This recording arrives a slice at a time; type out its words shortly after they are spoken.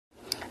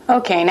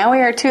Okay, now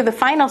we are to the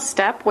final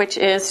step, which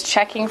is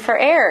checking for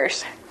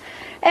errors.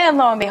 And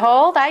lo and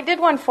behold, I did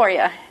one for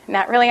you.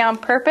 Not really on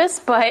purpose,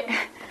 but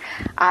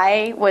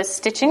I was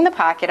stitching the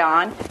pocket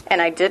on,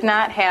 and I did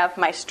not have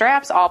my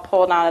straps all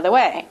pulled out of the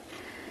way.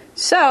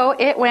 So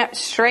it went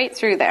straight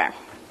through there.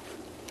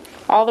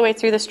 All the way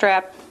through the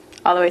strap,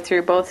 all the way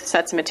through both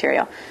sets of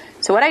material.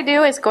 So what I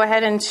do is go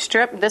ahead and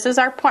strip. This is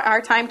our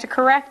time to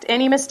correct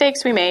any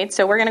mistakes we made,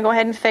 so we're going to go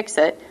ahead and fix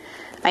it.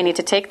 I need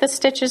to take the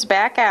stitches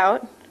back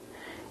out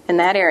in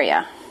that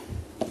area.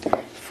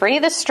 Free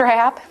the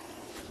strap.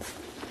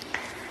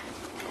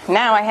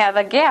 Now I have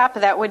a gap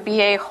that would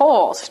be a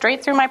hole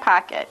straight through my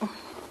pocket.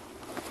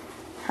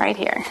 Right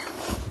here.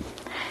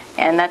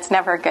 And that's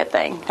never a good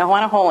thing. Don't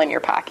want a hole in your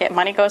pocket.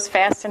 Money goes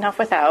fast enough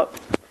without.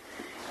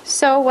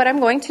 So what I'm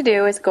going to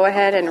do is go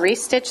ahead and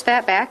restitch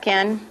that back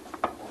in.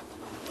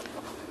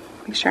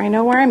 Make sure I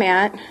know where I'm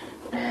at.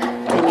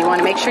 And you want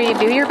to make sure you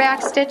do your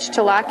back stitch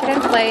to lock it in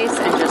place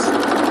and just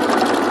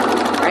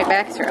right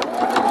back through.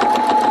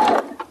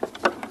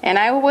 And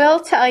I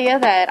will tell you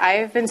that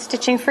I've been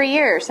stitching for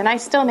years and I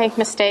still make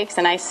mistakes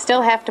and I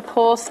still have to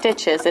pull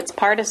stitches. It's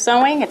part of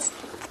sewing. It's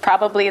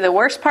probably the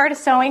worst part of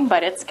sewing,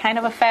 but it's kind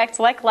of a fact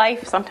like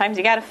life. Sometimes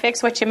you got to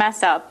fix what you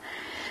mess up.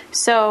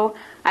 So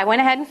I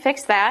went ahead and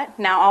fixed that.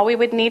 Now all we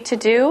would need to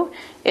do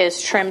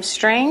is trim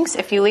strings.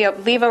 If you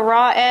leave a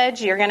raw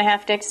edge, you're going to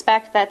have to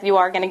expect that you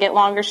are going to get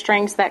longer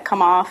strings that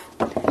come off.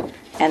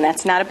 And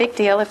that's not a big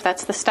deal if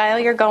that's the style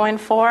you're going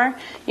for.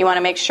 You want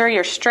to make sure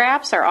your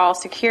straps are all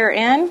secure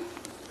in.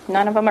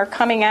 None of them are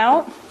coming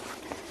out.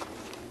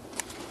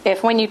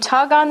 If when you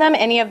tug on them,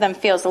 any of them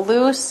feels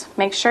loose,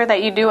 make sure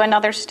that you do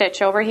another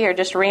stitch over here.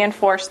 Just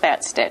reinforce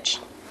that stitch.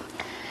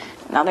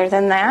 And other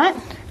than that,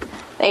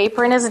 the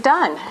apron is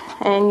done.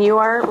 And you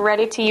are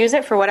ready to use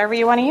it for whatever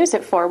you want to use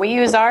it for. We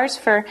use ours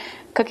for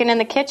cooking in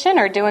the kitchen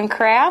or doing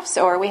crafts,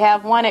 or we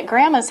have one at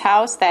Grandma's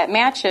house that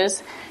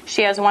matches.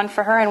 She has one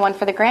for her and one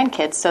for the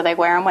grandkids, so they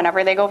wear them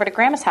whenever they go over to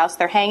Grandma's house.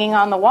 They're hanging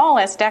on the wall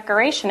as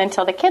decoration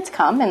until the kids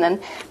come, and then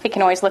they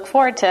can always look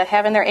forward to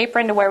having their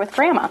apron to wear with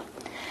Grandma.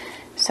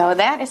 So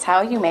that is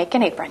how you make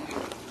an apron.